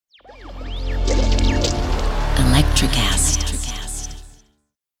Electricast.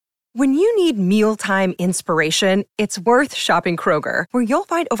 When you need mealtime inspiration, it's worth shopping Kroger, where you'll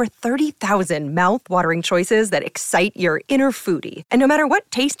find over 30,000 mouth-watering choices that excite your inner foodie. And no matter what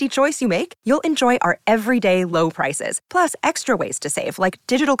tasty choice you make, you'll enjoy our everyday low prices, plus extra ways to save, like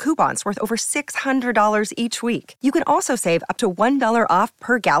digital coupons worth over $600 each week. You can also save up to $1 off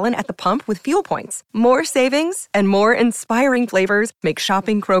per gallon at the pump with fuel points. More savings and more inspiring flavors make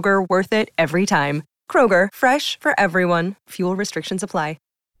shopping Kroger worth it every time. Kroger, fresh for everyone. Fuel restrictions apply.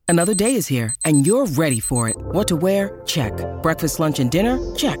 Another day is here, and you're ready for it. What to wear? Check. Breakfast, lunch, and dinner?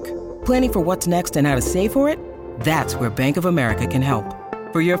 Check. Planning for what's next and how to save for it? That's where Bank of America can help.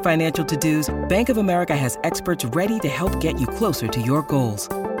 For your financial to-dos, Bank of America has experts ready to help get you closer to your goals.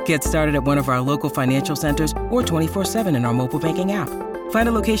 Get started at one of our local financial centers or 24/7 in our mobile banking app. Find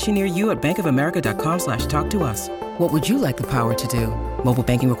a location near you at bankofamerica.com/talktous. What would you like the power to do? Mobile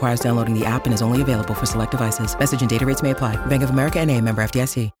banking requires downloading the app and is only available for select devices. Message and data rates may apply. Bank of America N.A., member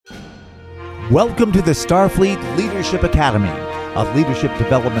FDIC. Welcome to the Starfleet Leadership Academy, a leadership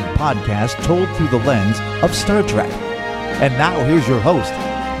development podcast told through the lens of Star Trek. And now here's your host,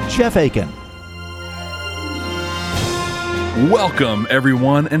 Jeff Aiken. Welcome,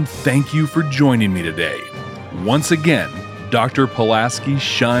 everyone, and thank you for joining me today. Once again, Dr. Pulaski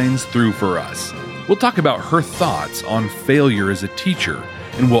shines through for us. We'll talk about her thoughts on failure as a teacher,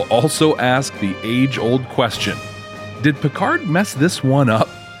 and we'll also ask the age-old question, did Picard mess this one up?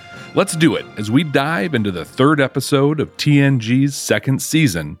 Let's do it as we dive into the third episode of TNG's second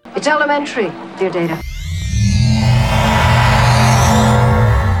season. It's elementary, dear Data.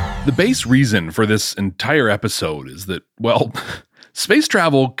 The base reason for this entire episode is that, well, space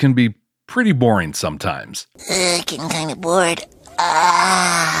travel can be pretty boring sometimes. Getting kind of bored.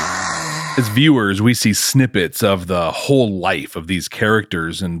 As viewers, we see snippets of the whole life of these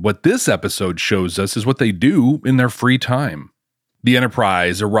characters, and what this episode shows us is what they do in their free time. The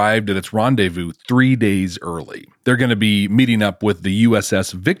Enterprise arrived at its rendezvous 3 days early. They're going to be meeting up with the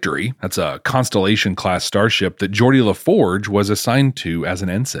USS Victory. That's a Constellation-class starship that Geordi LaForge was assigned to as an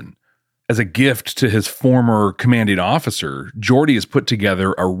ensign. As a gift to his former commanding officer, Geordi has put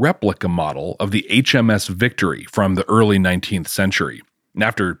together a replica model of the HMS Victory from the early 19th century. And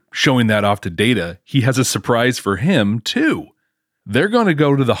after showing that off to Data, he has a surprise for him, too. They're going to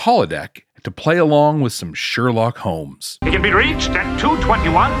go to the holodeck to play along with some Sherlock Holmes. It can be reached at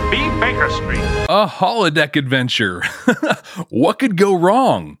 221 B Baker Street. A holodeck adventure. What could go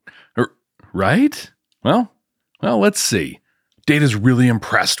wrong? Right? Well, let's see. Data's really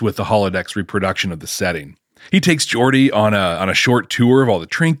impressed with the holodeck's reproduction of the setting. He takes Geordi on a short tour of all the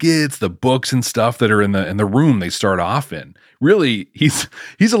trinkets, the books and stuff that are in the room they start off in. Really, he's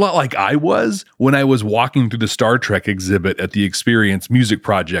a lot like I was when I was walking through the Star Trek exhibit at the Experience Music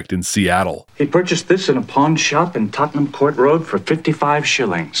Project in Seattle. He purchased this in a pawn shop in Tottenham Court Road for 55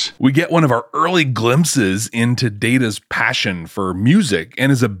 shillings. We get one of our early glimpses into Data's passion for music and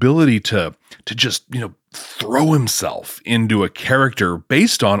his ability to just, throw himself into a character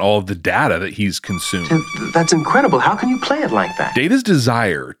based on all of the data that he's consumed. That's incredible. How can you play it like that? Data's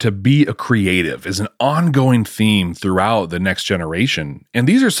desire to be a creative is an ongoing theme throughout the Next Generation, and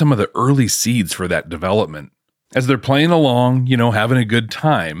these are some of the early seeds for that development. As they're playing along, having a good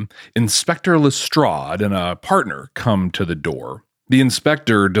time, Inspector Lestrade and a partner come to the door. The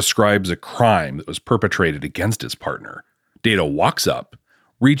inspector describes a crime that was perpetrated against his partner. Data walks up,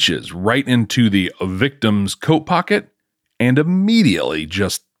 reaches right into the victim's coat pocket, and immediately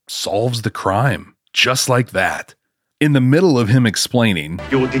just solves the crime. Just like that. In the middle of him explaining,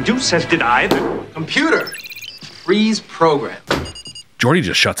 You will deduce, as did I, that Computer, freeze program. Geordi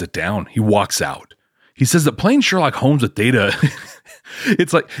just shuts it down. He walks out. He says that playing Sherlock Holmes with Data,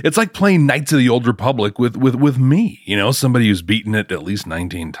 it's like playing Knights of the Old Republic with me. Somebody who's beaten it at least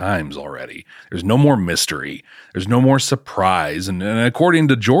 19 times already. There's no more mystery. There's no more surprise. And according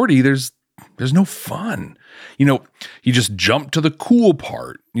to Geordi, there's no fun. You just jump to the cool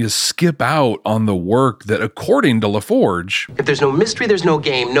part. You skip out on the work that, according to LaForge, If there's no mystery, there's no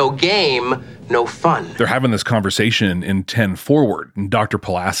game. No game, no fun. they're having this conversation in 10 Forward, and Dr.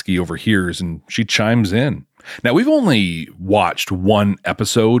 Pulaski overhears, and she chimes in. Now, we've only watched one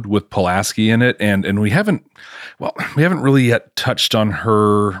episode with Pulaski in it, and we haven't really yet touched on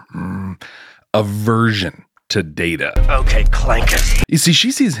her aversion to Data. Okay, clank it. You see,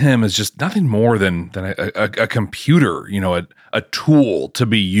 she sees him as just nothing more than a computer, a tool to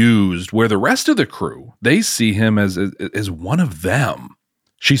be used, where the rest of the crew, they see him as one of them.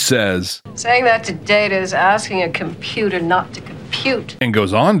 She says, Saying that to Data is asking a computer not to compute. and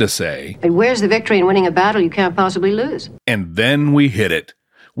goes on to say, But where's the victory in winning a battle you can't possibly lose? and then we hit it.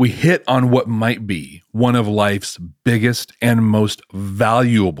 we hit on what might be one of life's biggest and most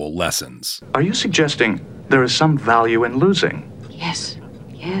valuable lessons. Are you suggesting there is some value in losing? Yes.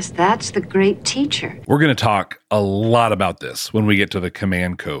 Yes, that's the great teacher. We're going to talk a lot about this when we get to the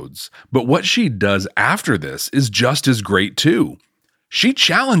command codes, but what she does after this is just as great too. She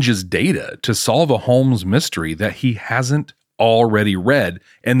challenges Data to solve a Holmes mystery that he hasn't already read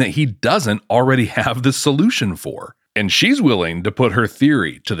and that he doesn't already have the solution for. And she's willing to put her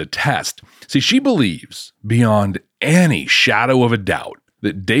theory to the test. See, she believes, beyond any shadow of a doubt,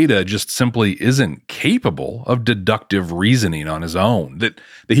 that Data just simply isn't capable of deductive reasoning on his own, that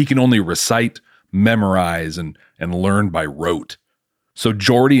he can only recite, memorize, and learn by rote. So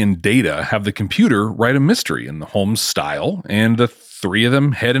Geordi and Data have the computer write a mystery in the Holmes style, and the three of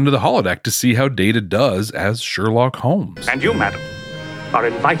them head into the holodeck to see how Data does as Sherlock Holmes. And you, madam, are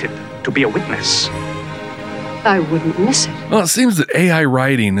invited to be a witness. I wouldn't miss it. Well, it seems that AI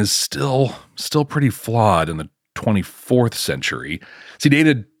writing is still pretty flawed in the 24th century. See,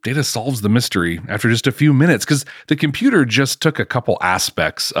 Data solves the mystery after just a few minutes because the computer just took a couple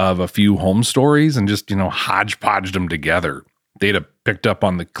aspects of a few Holmes stories and just, hodgepodged them together. Data picked up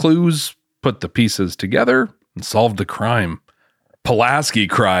on the clues, put the pieces together, and solved the crime. Pulaski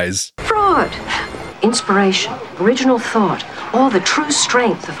cries, Fraud, inspiration, original thought, all the true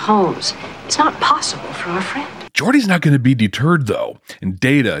strength of Holmes. It's not possible for our friend. Geordi's not going to be deterred, though, and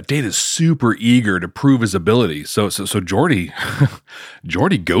Data's super eager to prove his ability. So Geordi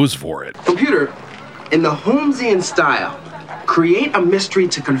goes for it. Computer, in the Holmesian style, create a mystery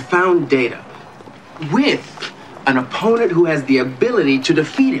to confound Data with an opponent who has the ability to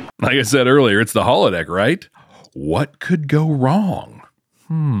defeat him. Like I said earlier, it's the holodeck, right? What could go wrong?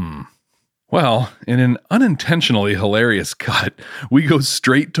 Well, in an unintentionally hilarious cut, we go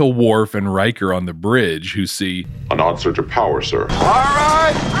straight to Worf and Riker on the bridge, who see an answer to power, sir. All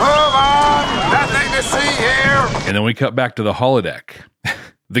right, move on. Nothing to see here. And then we cut back to the holodeck.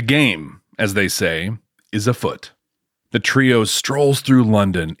 The game, as they say, is afoot. The trio strolls through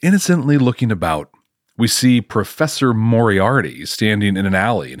London, innocently looking about. We see Professor Moriarty standing in an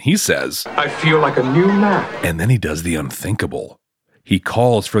alley, and he says, I feel like a new man. And then he does the unthinkable. He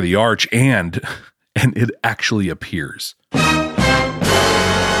calls for the Arch, and it actually appears. Now,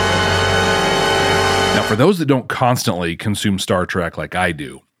 for those that don't constantly consume Star Trek like I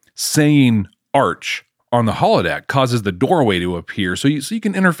do, saying Arch on the holodeck causes the doorway to appear so you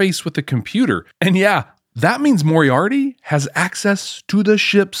can interface with the computer. And yeah, that means Moriarty has access to the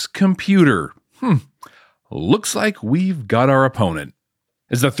ship's computer. Looks like we've got our opponent.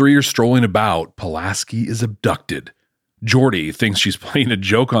 As the three are strolling about, Pulaski is abducted. Geordi thinks she's playing a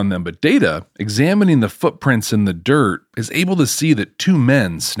joke on them, but Data, examining the footprints in the dirt, is able to see that two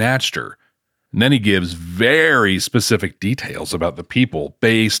men snatched her. And then he gives very specific details about the people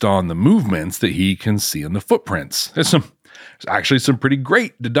based on the movements that he can see in the footprints. There's actually some pretty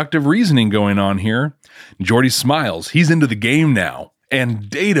great deductive reasoning going on here. Geordi smiles. He's into the game now. And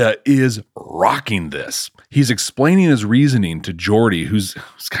Data is rocking this. He's explaining his reasoning to Geordi, who's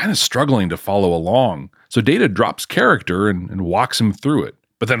kind of struggling to follow along. So Data drops character and walks him through it,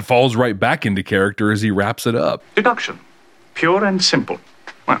 but then falls right back into character as he wraps it up. Deduction. Pure and simple.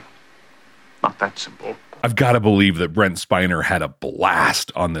 Well, not that simple. I've got to believe that Brent Spiner had a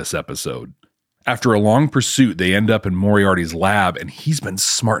blast on this episode. After a long pursuit, they end up in Moriarty's lab, and he's been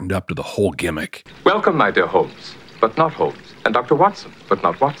smartened up to the whole gimmick. Welcome, my dear Holmes, but not Holmes. And Dr. Watson, but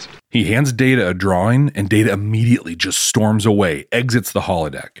not Watson. He hands Data a drawing, and Data immediately just storms away, exits the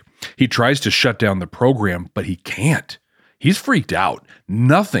holodeck. He tries to shut down the program, but he can't. He's freaked out.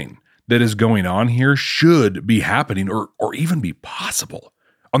 Nothing that is going on here should be happening or even be possible.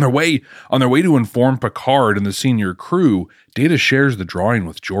 On their way to inform Picard and the senior crew, Data shares the drawing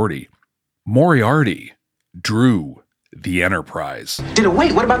with Geordi. Moriarty drew the Enterprise. Data,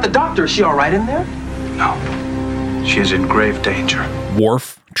 wait, what about the doctor? Is she all right in there? No. She is in grave danger.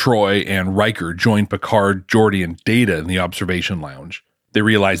 Worf, Troy, and Riker join Picard, Geordi, and Data in the observation lounge. They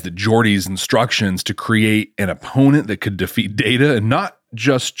realize that Geordi's instructions to create an opponent that could defeat Data, and not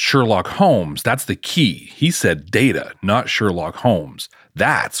just Sherlock Holmes, that's the key. He said Data, not Sherlock Holmes.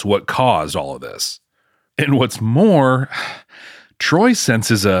 That's what caused all of this. And what's more, Troy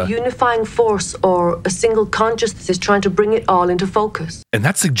senses a unifying force or a single consciousness is trying to bring it all into focus. And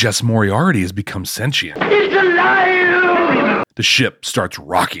that suggests Moriarty has become sentient. He's alive! The ship starts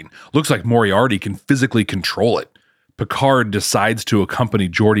rocking. Looks like Moriarty can physically control it. Picard decides to accompany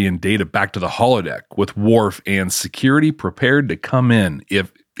Geordi and Data back to the holodeck, with Worf and security prepared to come in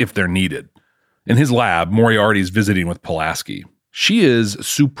if they're needed. In his lab, Moriarty's visiting with Pulaski. She is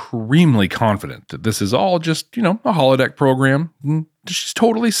supremely confident that this is all just, a holodeck program. she's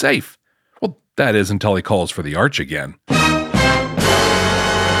totally safe. Well, that is until he calls for the Arch again.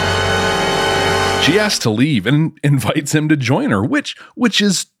 She asks to leave and invites him to join her, which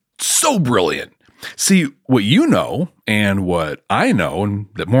is so brilliant. See, what you know and what I know and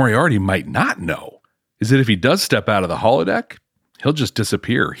that Moriarty might not know is that if he does step out of the holodeck, he'll just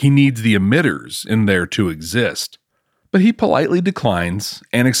disappear. He needs the emitters in there to exist. But he politely declines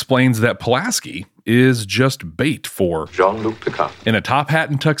and explains that Pulaski is just bait for Jean-Luc Picard. In a top hat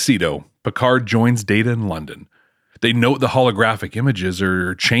and tuxedo, Picard joins Data in London. They note the holographic images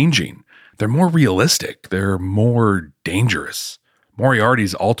are changing. They're more realistic. They're more dangerous.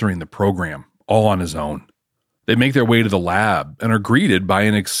 Moriarty's altering the program, all on his own. They make their way to the lab and are greeted by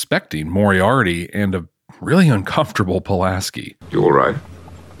an expecting Moriarty and a really uncomfortable Pulaski. You all right?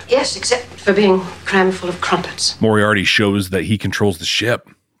 Yes, except for being crammed full of crumpets. Moriarty shows that he controls the ship,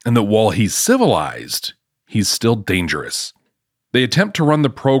 and that while he's civilized, he's still dangerous. They attempt to run the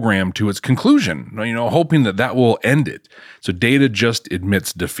program to its conclusion, hoping that will end it. So Data just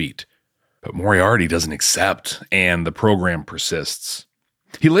admits defeat. But Moriarty doesn't accept, and the program persists.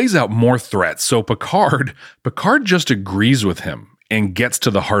 He lays out more threats, so Picard just agrees with him and gets to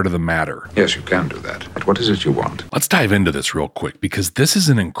the heart of the matter. Yes, you can do that. But what is it you want? Let's dive into this real quick, because this is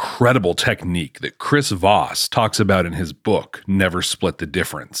an incredible technique that Chris Voss talks about in his book, Never Split the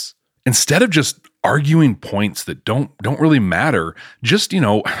Difference. Instead of just arguing points that don't really matter, just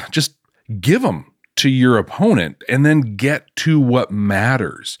give them to your opponent and then get to what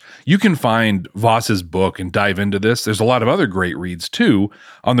matters. You can find Voss's book and dive into this. There's a lot of other great reads too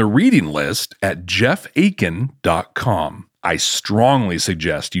on the reading list at jeffaiken.com. I strongly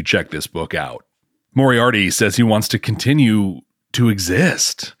suggest you check this book out. Moriarty says he wants to continue to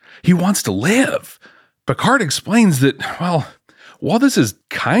exist. He wants to live. Picard explains that, while this is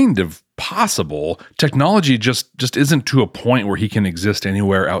kind of possible, technology just isn't to a point where he can exist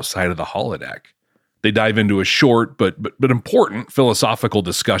anywhere outside of the holodeck. They dive into a short but important philosophical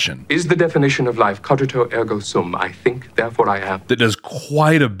discussion. Is the definition of life cogito ergo sum? I think, therefore I am. That does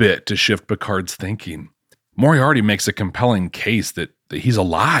quite a bit to shift Picard's thinking. Moriarty makes a compelling case that he's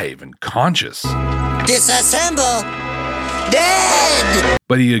alive and conscious. Disassemble! Dead!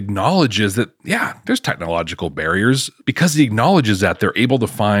 But he acknowledges that, there's technological barriers. Because he acknowledges that, they're able to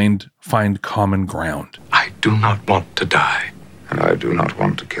find common ground. I do not want to die. And I do not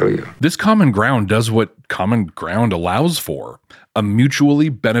want to kill you. This common ground does what common ground allows for, a mutually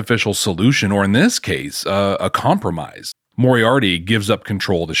beneficial solution, or in this case, a compromise. Moriarty gives up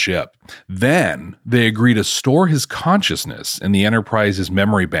control of the ship. Then they agree to store his consciousness in the Enterprise's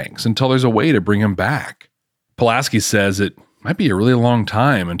memory banks until there's a way to bring him back. Pulaski says it might be a really long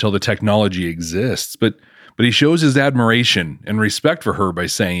time until the technology exists, but he shows his admiration and respect for her by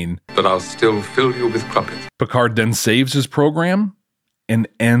saying, "But I'll still fill you with crumpets." Picard then saves his program and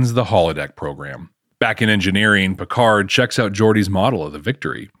ends the holodeck program. Back in engineering, Picard checks out Geordi's model of the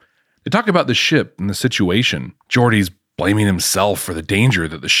Victory. They talk about the ship and the situation. Geordi's blaming himself for the danger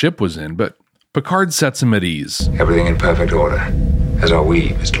that the ship was in, but Picard sets him at ease. Everything in perfect order, as are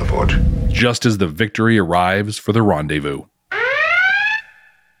we, Mr. LaForge. Just as the Victory arrives for the rendezvous.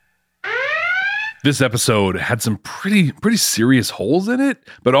 This episode had some pretty serious holes in it,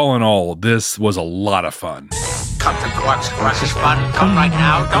 but all in all, this was a lot of fun. Come to Quark's Quark's fun. Come right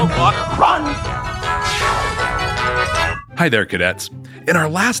now. Don't walk. Run! Hi there, cadets. In our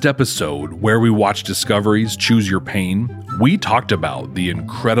last episode, where we watched Discovery's Choose Your Pain, we talked about the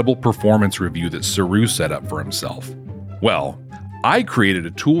incredible performance review that Saru set up for himself. Well, I created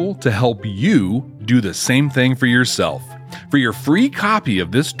a tool to help you do the same thing for yourself. For your free copy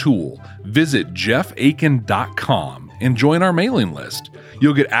of this tool, visit jeffaiken.com and join our mailing list.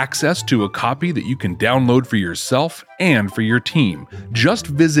 You'll get access to a copy that you can download for yourself and for your team. Just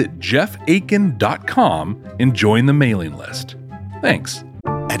visit jeffaiken.com and join the mailing list. Thanks.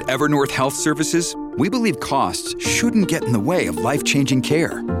 At Evernorth Health Services, we believe costs shouldn't get in the way of life-changing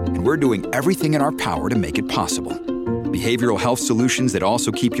care, and we're doing everything in our power to make it possible. Behavioral health solutions that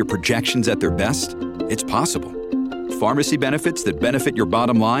also keep your projections at their best? It's possible. Pharmacy benefits that benefit your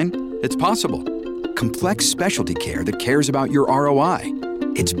bottom line? It's possible. Complex specialty care that cares about your ROI?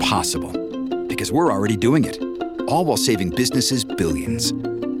 It's possible. Because we're already doing it. All while saving businesses billions.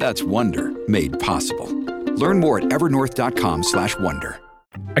 That's Wonder made possible. Learn more at evernorth.com/wonder.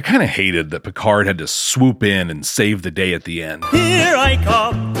 I kind of hated that Picard had to swoop in and save the day at the end. Here I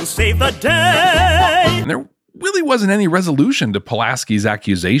come to save the day. And there really wasn't any resolution to Pulaski's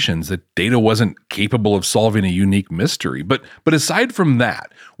accusations that Data wasn't capable of solving a unique mystery. But aside from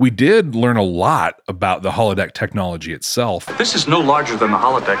that, we did learn a lot about the holodeck technology itself. This is no larger than the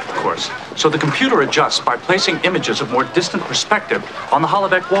holodeck, of course, so the computer adjusts by placing images of more distant perspective on the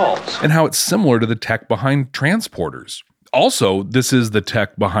holodeck walls. And how it's similar to the tech behind transporters. Also, this is the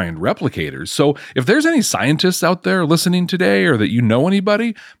tech behind replicators. So if there's any scientists out there listening today or that you know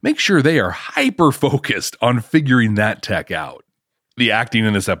anybody, make sure they are hyper-focused on figuring that tech out. The acting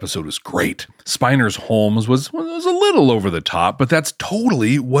in this episode was great. Spiner's Holmes was a little over the top, but that's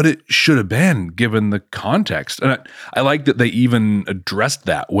totally what it should have been given the context. And I like that they even addressed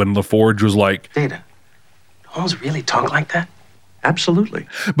that when LaForge was like, Data, Holmes really talk like that? Absolutely.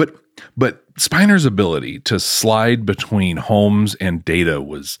 But Spiner's ability to slide between Holmes and Data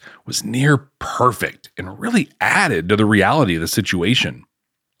was near perfect and really added to the reality of the situation.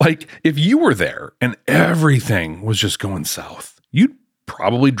 Like, if you were there and everything was just going south, you'd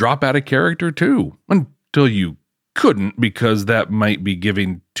probably drop out of character too, until you couldn't because that might be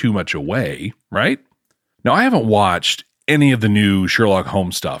giving too much away, right? Now, I haven't watched any of the new Sherlock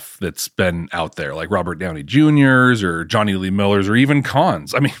Holmes stuff that's been out there, like Robert Downey Jr.'s or Johnny Lee Miller's or even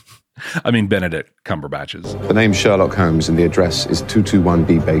Kahn's. I mean Benedict Cumberbatch's. The name's Sherlock Holmes and the address is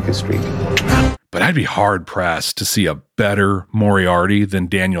 221B Baker Street. But I'd be hard-pressed to see a better Moriarty than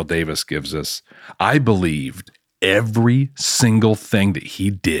Daniel Davis gives us. I believed every single thing that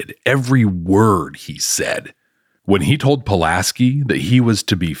he did, every word he said. When he told Pulaski that he was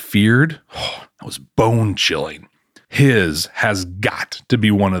to be feared, that was bone-chilling. His has got to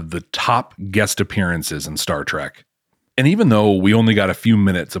be one of the top guest appearances in Star Trek. And even though we only got a few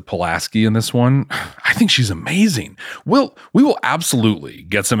minutes of Pulaski in this one, I think she's amazing. We will absolutely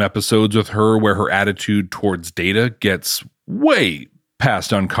get some episodes with her where her attitude towards Data gets way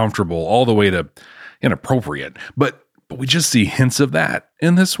past uncomfortable all the way to inappropriate. But we just see hints of that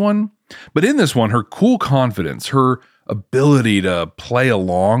in this one. But in this one, her cool confidence, her ability to play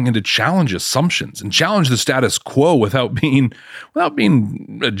along and to challenge assumptions and challenge the status quo without being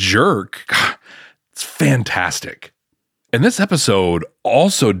a jerk, it's fantastic. And this episode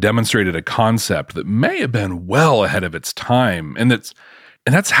also demonstrated a concept that may have been well ahead of its time, and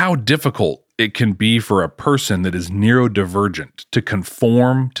that's how difficult it can be for a person that is neurodivergent to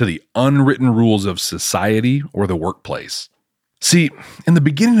conform to the unwritten rules of society or the workplace. See, in the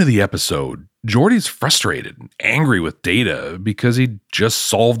beginning of the episode, Geordi's frustrated and angry with Data because he just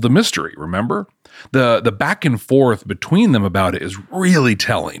solved the mystery, remember? The back and forth between them about it is really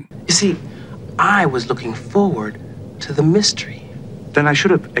telling. You see, I was looking forward to the mystery. Then I should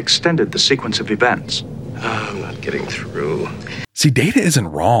have extended the sequence of events. I'm not getting through. See, Data isn't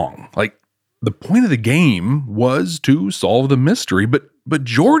wrong. Like, the point of the game was to solve the mystery, but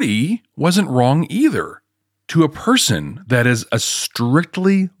Geordi wasn't wrong either. To a person that is a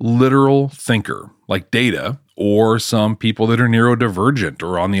strictly literal thinker, like Data, or some people that are neurodivergent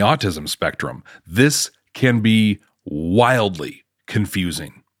or on the autism spectrum, this can be wildly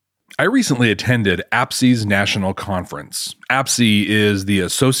confusing. I recently attended APSE's national conference. APSE is the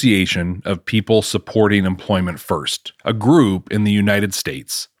Association of People Supporting Employment First, a group in the United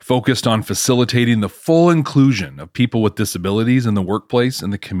States focused on facilitating the full inclusion of people with disabilities in the workplace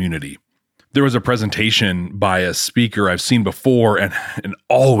and the community. There was a presentation by a speaker I've seen before and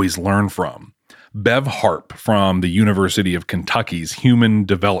always learn from, Bev Harp from the University of Kentucky's Human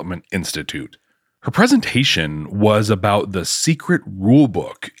Development Institute. Her presentation was about the secret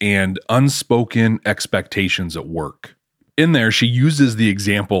rulebook and unspoken expectations at work. In there, she uses the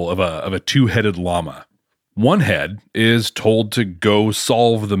example of a two-headed llama. One head is told to go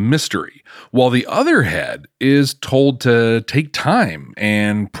solve the mystery, while the other head is told to take time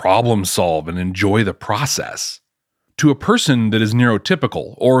and problem solve and enjoy the process. To a person that is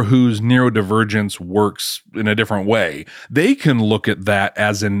neurotypical or whose neurodivergence works in a different way, they can look at that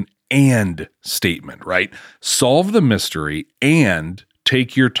as an and statement, right? Solve the mystery and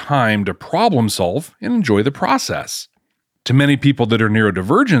take your time to problem solve and enjoy the process. To many people that are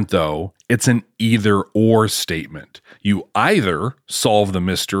neurodivergent, though, it's an either or statement. You either solve the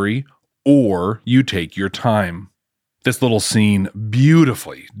mystery or you take your time. This little scene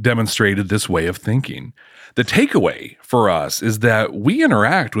beautifully demonstrated this way of thinking. The takeaway for us is that we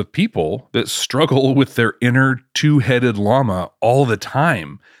interact with people that struggle with their inner two-headed llama all the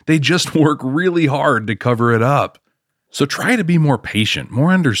time. They just work really hard to cover it up. So try to be more patient,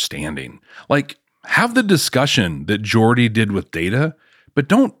 more understanding. Like, have the discussion that Geordi did with Data, but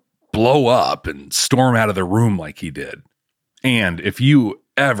don't blow up and storm out of the room like he did. And if you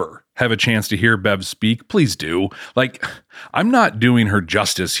ever have a chance to hear Bev speak, please do. Like, I'm not doing her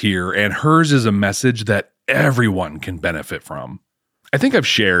justice here, and hers is a message that everyone can benefit from. I think I've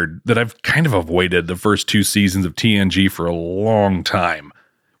shared that I've kind of avoided the first 2 seasons of TNG for a long time.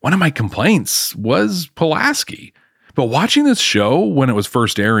 One of my complaints was Pulaski. But watching this show when it was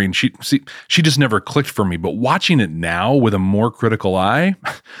first airing, she just never clicked for me. But watching it now with a more critical eye,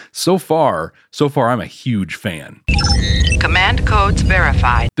 so far, I'm a huge fan. Command codes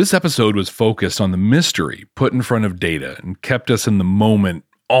verified. This episode was focused on the mystery put in front of Data and kept us in the moment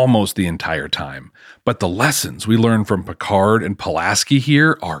almost the entire time. But the lessons we learned from Picard and Pulaski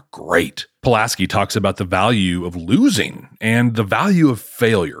here are great. Pulaski talks about the value of losing and the value of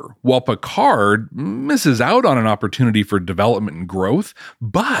failure, while Picard misses out on an opportunity for development and growth.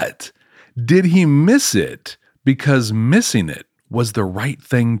 But did he miss it because missing it was the right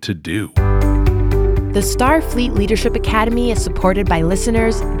thing to do? The Starfleet Leadership Academy is supported by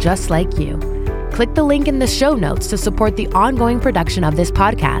listeners just like you. Click the link in the show notes to support the ongoing production of this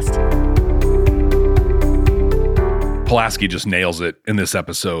podcast. Pulaski just nails it in this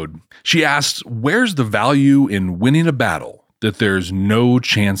episode. She asks, where's the value in winning a battle that there's no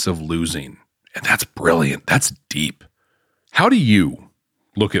chance of losing? And that's brilliant. That's deep. How do you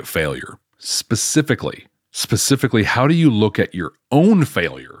look at failure? Specifically, how do you look at your own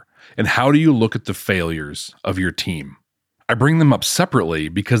failure? And how do you look at the failures of your team? I bring them up separately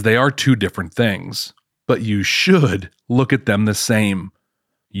because they are 2 different things, but you should look at them the same.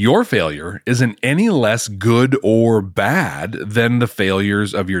 Your failure isn't any less good or bad than the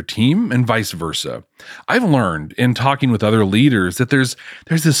failures of your team and vice versa. I've learned in talking with other leaders that there's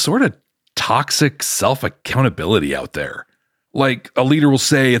this sort of toxic self-accountability out there. Like a leader will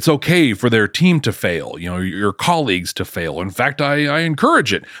say it's okay for their team to fail, your colleagues to fail. In fact, I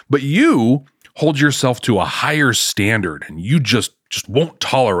encourage it. But you hold yourself to a higher standard and you just won't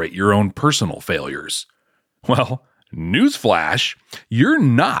tolerate your own personal failures. Well, newsflash, you're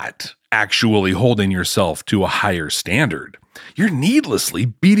not actually holding yourself to a higher standard. You're needlessly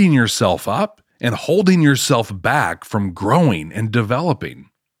beating yourself up and holding yourself back from growing and developing.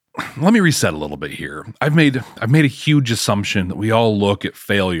 Let me reset a little bit here. I've made a huge assumption that we all look at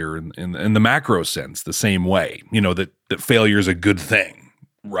failure in the macro sense the same way, that failure is a good thing,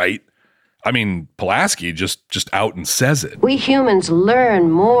 right? I mean, Pulaski just out and says it. We humans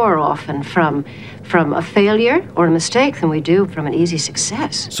learn more often from a failure or a mistake than we do from an easy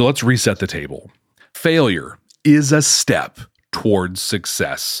success. So let's reset the table. Failure is a step towards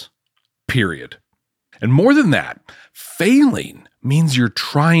success, period. And more than that, failing means you're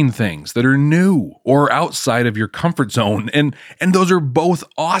trying things that are new or outside of your comfort zone, and those are both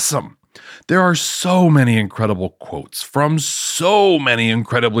awesome. There are so many incredible quotes from so many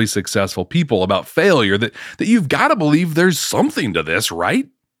incredibly successful people about failure that you've got to believe there's something to this, right?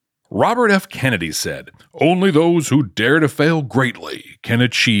 Robert F. Kennedy said, "Only those who dare to fail greatly can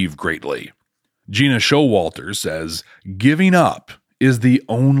achieve greatly." Gina Showalter says, "Giving up is the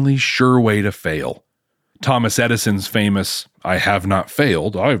only sure way to fail." Thomas Edison's famous, "I have not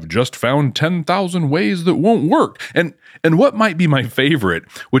failed, I've just found 10,000 ways that won't work." And what might be my favorite,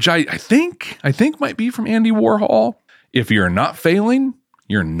 which I think might be from Andy Warhol, "If you're not failing,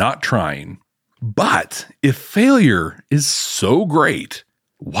 you're not trying." But if failure is so great,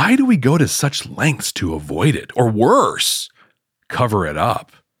 why do we go to such lengths to avoid it? Or worse, cover it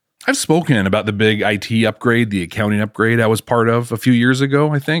up? I've spoken about the big IT upgrade, the accounting upgrade I was part of a few years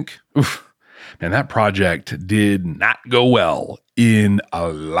ago, I think. Oof. And that project did not go well in a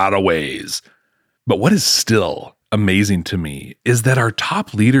lot of ways. But what is still amazing to me is that our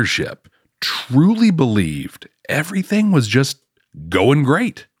top leadership truly believed everything was just going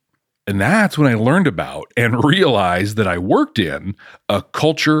great. And that's when I learned about and realized that I worked in a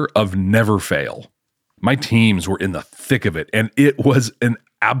culture of never fail. My teams were in the thick of it, and it was an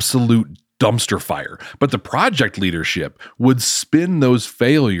absolute dumpster fire. But the project leadership would spin those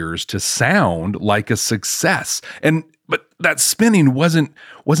failures to sound like a success. But that spinning wasn't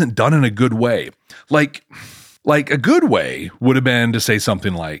done in a good way. Like a good way would have been to say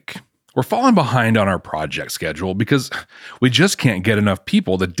something like, "We're falling behind on our project schedule because we just can't get enough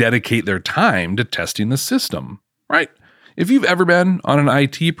people to dedicate their time to testing the system," right? If you've ever been on an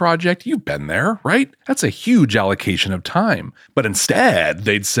IT project, you've been there, right? That's a huge allocation of time. But instead,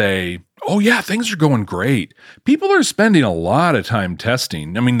 they'd say, "Oh yeah, things are going great. People are spending a lot of time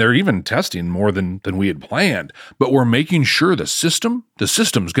testing. I mean, they're even testing more than we had planned, but we're making sure the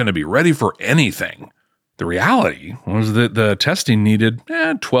system's going to be ready for anything." The reality was that the testing needed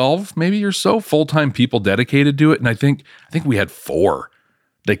 12 maybe or so full-time people dedicated to it, and I think we had 4.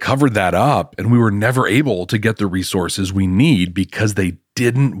 They covered that up, and we were never able to get the resources we need because they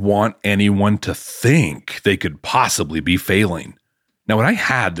didn't want anyone to think they could possibly be failing. Now, when I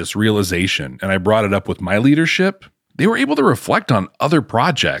had this realization and I brought it up with my leadership, they were able to reflect on other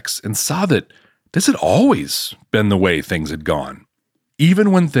projects and saw that this had always been the way things had gone.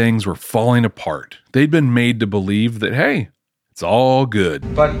 Even when things were falling apart, they'd been made to believe that, hey, it's all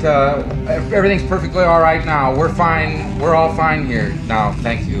good. But everything's perfectly all right now. We're fine. We're all fine here now.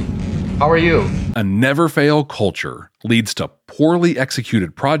 Thank you. How are you? A never-fail culture leads to poorly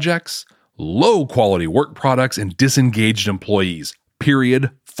executed projects, low-quality work products, and disengaged employees. Period.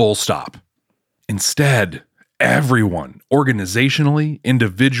 Full stop. Instead, everyone, organizationally,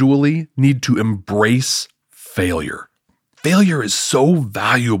 individually, need to embrace failure. Failure is so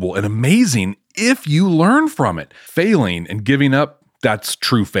valuable and amazing if you learn from it. Failing and giving up, that's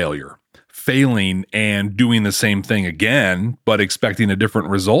true failure. Failing and doing the same thing again, but expecting a different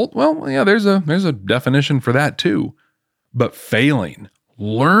result, well, yeah, there's a definition for that too. But failing,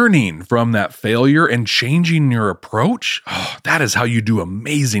 learning from that failure and changing your approach, that is how you do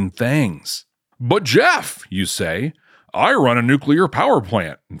amazing things. But Jeff, you say, I run a nuclear power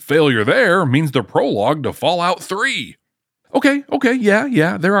plant, and failure there means the prologue to Fallout 3. Okay,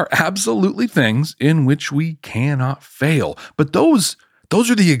 yeah, there are absolutely things in which we cannot fail, but those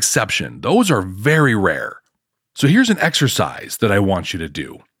are the exception. Those are very rare. So here's an exercise that I want you to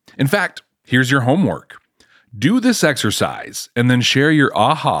do. In fact, here's your homework. Do this exercise and then share your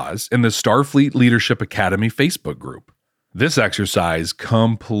ahas in the Starfleet Leadership Academy Facebook group. This exercise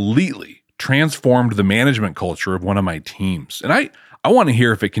completely transformed the management culture of one of my teams, and I want to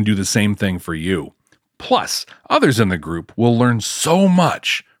hear if it can do the same thing for you. Plus, others in the group will learn so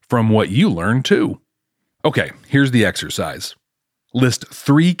much from what you learn too. Okay, here's the exercise. List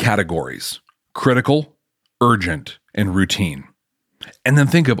 3 categories: critical, urgent, and routine. And then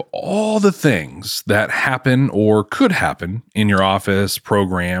think of all the things that happen or could happen in your office,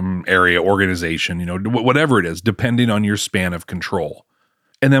 program, area, organization, whatever it is, depending on your span of control.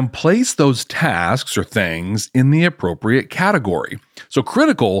 And then place those tasks or things in the appropriate category. So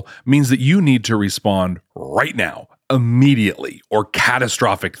critical means that you need to respond right now, immediately, or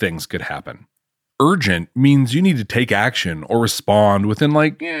catastrophic things could happen. Urgent means you need to take action or respond within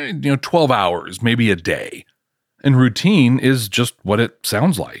 12 hours, maybe a day. And routine is just what it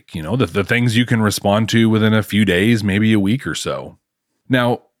sounds like, the things you can respond to within a few days, maybe a week or so.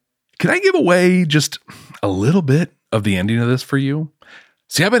 Now, can I give away just a little bit of the ending of this for you?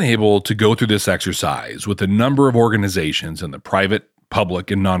 See, I've been able to go through this exercise with a number of organizations in the private, public,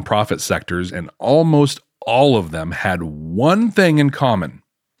 and nonprofit sectors, and almost all of them had one thing in common.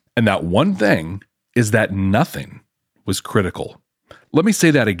 And that one thing is that nothing was critical. Let me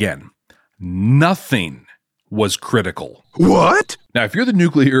say that again. Nothing was critical. What? Now, if you're the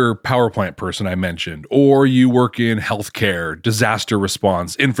nuclear power plant person I mentioned, or you work in healthcare, disaster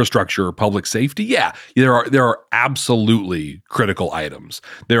response, infrastructure, or public safety, yeah, there are absolutely critical items.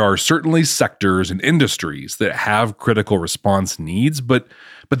 There are certainly sectors and industries that have critical response needs, but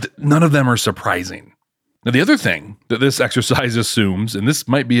none of them are surprising. Now, the other thing that this exercise assumes, and this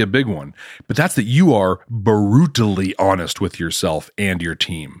might be a big one, but that's that you are brutally honest with yourself and your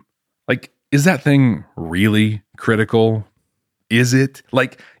team. Is that thing really critical? Is it?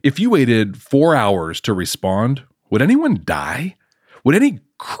 If you waited 4 hours to respond, would anyone die? Would any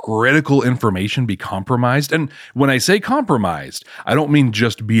critical information be compromised? And when I say compromised, I don't mean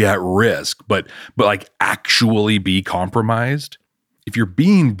just be at risk, but actually be compromised. If you're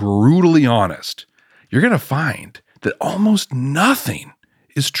being brutally honest, you're going to find that almost nothing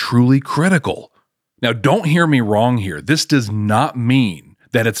is truly critical. Now, don't hear me wrong here. This does not mean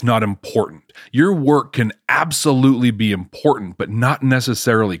that it's not important. Your work can absolutely be important, but not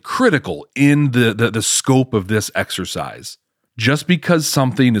necessarily critical in the scope of this exercise. Just because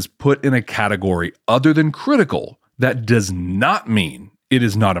something is put in a category other than critical, that does not mean it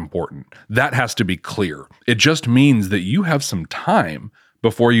is not important. That has to be clear. It just means that you have some time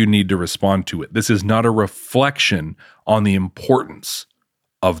before you need to respond to it. This is not a reflection on the importance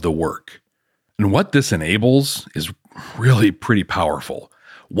of the work. And what this enables is really pretty powerful.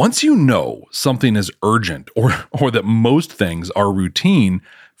 Once you know something is urgent or that most things are routine,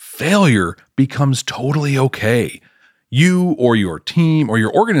 failure becomes totally okay. You or your team or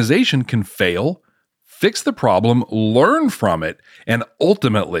your organization can fail, fix the problem, learn from it, and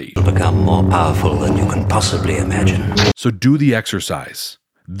ultimately become more powerful than you can possibly imagine. So do the exercise.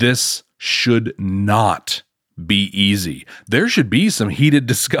 This should not be easy. There should be some heated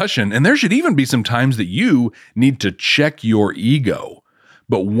discussion, and there should even be some times that you need to check your ego.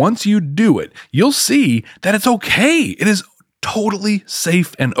 But once you do it, you'll see that it's okay. It is totally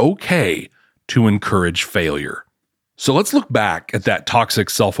safe and okay to encourage failure. So let's look back at that toxic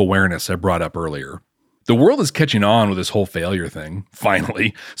self-awareness I brought up earlier. The world is catching on with this whole failure thing,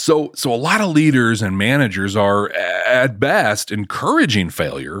 finally. So a lot of leaders and managers are, at best, encouraging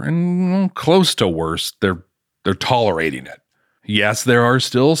failure, and close to worst, they're tolerating it. Yes, there are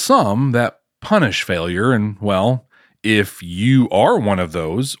still some that punish failure, and well, if you are one of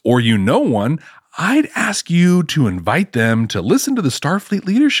those, or you know one, I'd ask you to invite them to listen to the Starfleet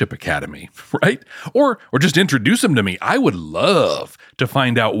Leadership Academy, right? Or just introduce them to me. I would love to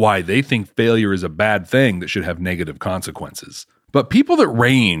find out why they think failure is a bad thing that should have negative consequences. But people that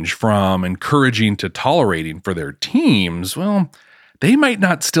range from encouraging to tolerating for their teams, well, they might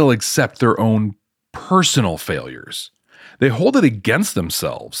not still accept their own personal failures. They hold it against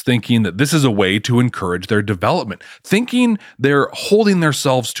themselves, thinking that this is a way to encourage their development, thinking they're holding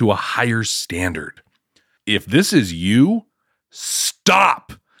themselves to a higher standard. If this is you,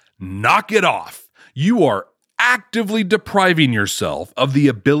 stop. Knock it off. You are actively depriving yourself of the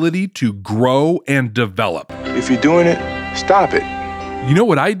ability to grow and develop. If you're doing it, stop it. You know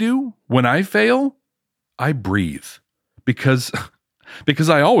what I do when I fail? I breathe. Because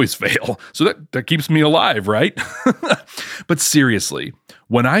I always fail. So that keeps me alive, right? But seriously,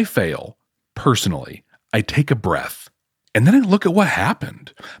 when I fail, personally, I take a breath and then I look at what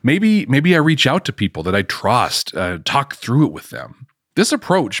happened. Maybe I reach out to people that I trust, talk through it with them. This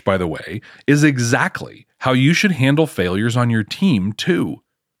approach, by the way, is exactly how you should handle failures on your team too.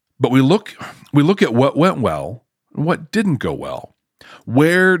 But we look at what went well and what didn't go well.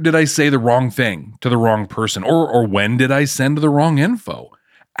 Where did I say the wrong thing to the wrong person? Or when did I send the wrong info?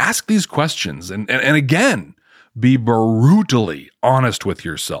 Ask these questions and again, be brutally honest with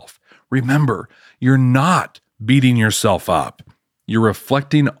yourself. Remember, you're not beating yourself up. You're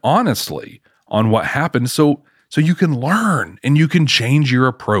reflecting honestly on what happened so you can learn and you can change your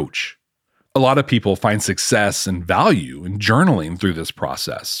approach. A lot of people find success and value in journaling through this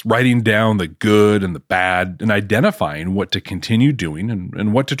process, writing down the good and the bad and identifying what to continue doing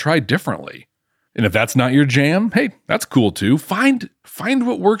and what to try differently. And if that's not your jam, hey, that's cool too. Find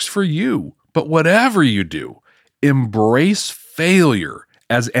what works for you. But whatever you do, embrace failure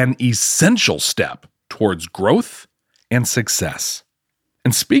as an essential step towards growth and success.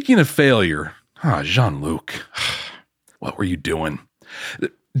 And speaking of failure, Jean-Luc, what were you doing?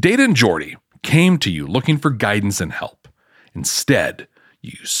 Data and Geordi came to you looking for guidance and help. Instead,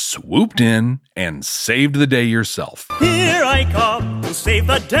 you swooped in and saved the day yourself. Here I come to save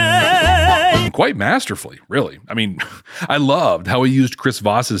the day. Quite masterfully, really. I mean, I loved how he used Chris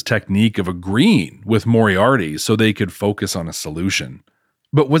Voss's technique of agreeing with Moriarty so they could focus on a solution.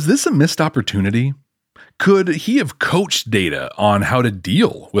 But was this a missed opportunity? Could he have coached Data on how to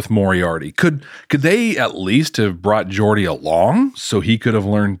deal with Moriarty? Could they at least have brought Geordi along so he could have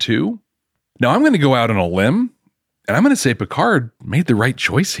learned too? Now I'm going to go out on a limb, and I'm going to say Picard made the right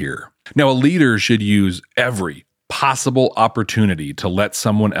choice here. Now a leader should use every possible opportunity to let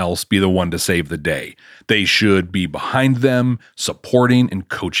someone else be the one to save the day. They should be behind them, supporting and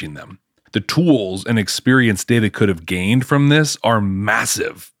coaching them. The tools and experience Data could have gained from this are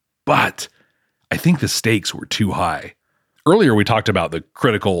massive, but I think the stakes were too high. Earlier, we talked about the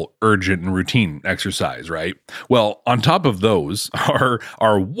critical, urgent, and routine exercise, right? Well, on top of those are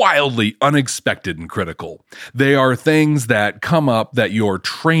wildly unexpected and critical. They are things that come up that your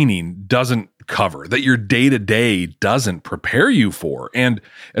training doesn't cover, that your day-to-day doesn't prepare you for, and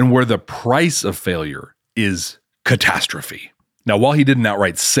where the price of failure is catastrophe. Now, while he didn't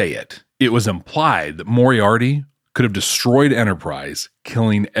outright say it, it was implied that Moriarty could have destroyed Enterprise,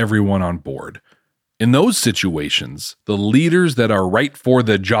 killing everyone on board. In those situations, the leaders that are right for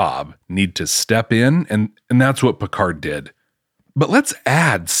the job need to step in, and that's what Picard did. But let's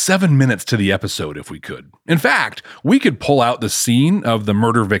add 7 minutes to the episode if we could. In fact, we could pull out the scene of the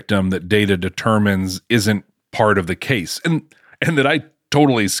murder victim that Data determines isn't part of the case, and that I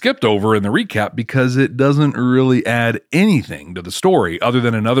totally skipped over in the recap because it doesn't really add anything to the story other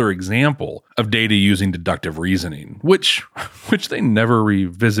than another example of Data using deductive reasoning, which they never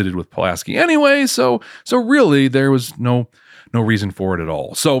revisited with Pulaski anyway, so really there was no reason for it at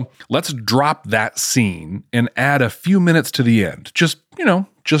all. So let's drop that scene and add a few minutes to the end,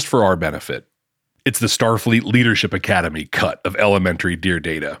 just for our benefit. It's the Starfleet Leadership Academy cut of Elementary Dear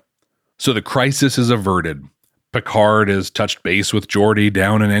Data. So the crisis is averted. Picard has touched base with Geordi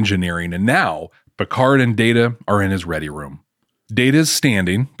down in engineering, and now Picard and Data are in his ready room. Data's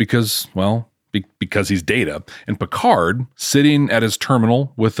standing because he's Data, and Picard, sitting at his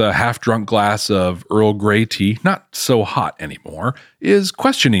terminal with a half-drunk glass of Earl Grey tea, not so hot anymore, is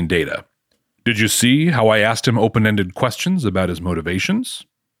questioning Data. Did you see how I asked him open-ended questions about his motivations?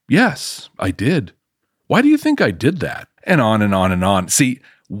 Yes, I did. Why do you think I did that? And on and on and on. See,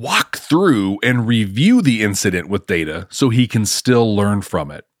 walk through and review the incident with Data so he can still learn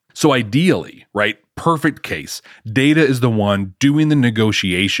from it. So ideally, right, perfect case, Data is the one doing the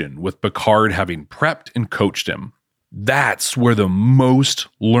negotiation with Picard having prepped and coached him. That's where the most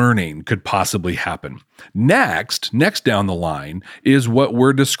learning could possibly happen. Next down the line is what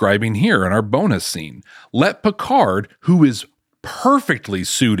we're describing here in our bonus scene. Let Picard, who is perfectly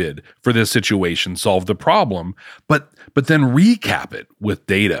suited for this situation, solve the problem, but then recap it with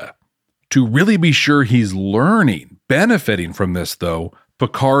Data. To really be sure he's learning, benefiting from this though,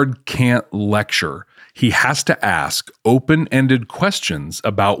 Picard can't lecture. He has to ask open-ended questions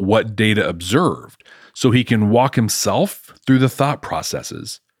about what Data observed, so he can walk himself through the thought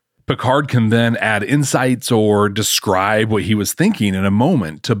processes. Picard can then add insights or describe what he was thinking in a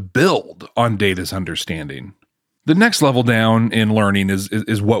moment to build on Data's understanding. The next level down in learning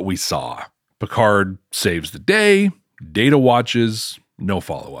is what we saw. Picard saves the day, Data watches, no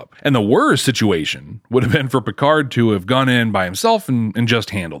follow-up. And the worst situation would have been for Picard to have gone in by himself and just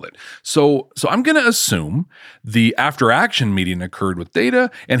handled it. So I'm going to assume the after-action meeting occurred with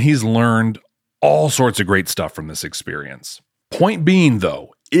Data, and he's learned all sorts of great stuff from this experience. Point being,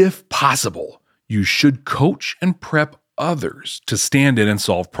 though, if possible, you should coach and prep others to stand in and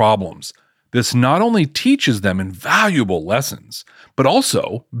solve problems. This not only teaches them invaluable lessons, but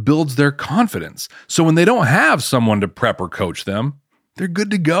also builds their confidence. So when they don't have someone to prep or coach them, they're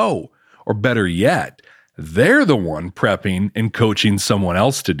good to go. Or better yet, they're the one prepping and coaching someone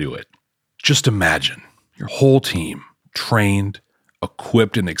else to do it. Just imagine your whole team trained,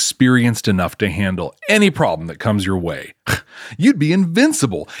 equipped, and experienced enough to handle any problem that comes your way. You'd be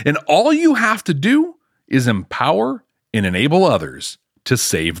invincible, and all you have to do is empower and enable others to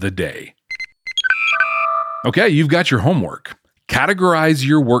save the day. Okay, you've got your homework. Categorize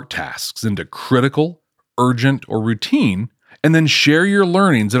your work tasks into critical, urgent, or routine, and then share your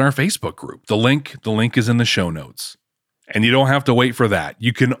learnings in our Facebook group. The link is in the show notes. And you don't have to wait for that.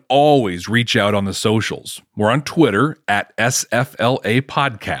 You can always reach out on the socials. We're on Twitter at SFLA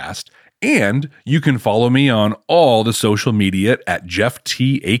Podcast, and you can follow me on all the social media at Jeff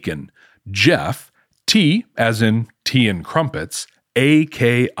T. Aiken. Jeff, T as in tea and crumpets,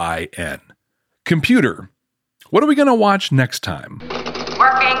 A-K-I-N. Computer, what are we going to watch next time?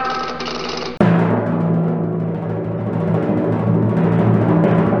 Working.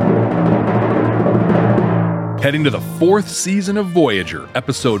 Heading to the 4th season of Voyager,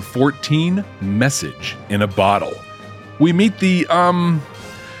 episode 14, Message in a Bottle. We meet the, kind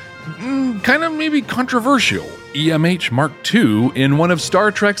of maybe controversial EMH Mark II in one of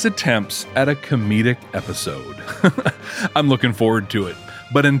Star Trek's attempts at a comedic episode. I'm looking forward to it.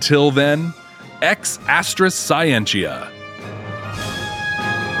 But until then, Ex Astra Scientia.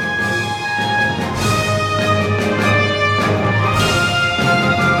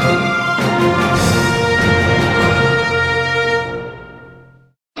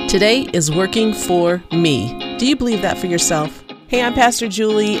 Today is working for me. Do you believe that for yourself? Hey, I'm Pastor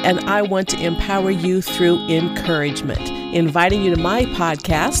Julie, and I want to empower you through encouragement. Inviting you to my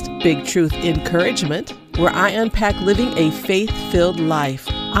podcast, Big Truth Encouragement, where I unpack living a faith-filled life.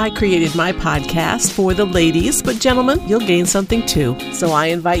 I created my podcast for the ladies, but gentlemen, you'll gain something too. So I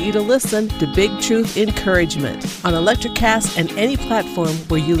invite you to listen to Big Truth Encouragement on Electricast and any platform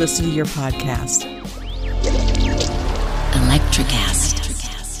where you listen to your podcast. Electricast.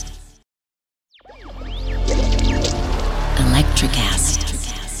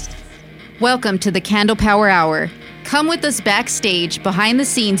 Welcome to the Candle Power Hour. Come with us backstage behind the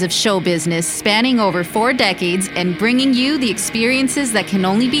scenes of show business spanning over 4 decades and bringing you the experiences that can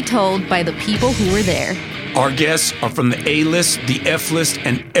only be told by the people who were there. Our guests are from the A-list, the F-list,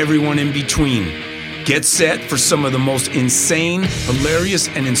 and everyone in between. Get set for some of the most insane, hilarious,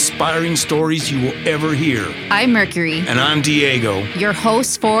 and inspiring stories you will ever hear. I'm Mercury. And I'm Diego. Your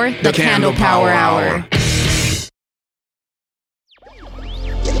host for the Candle Power Hour.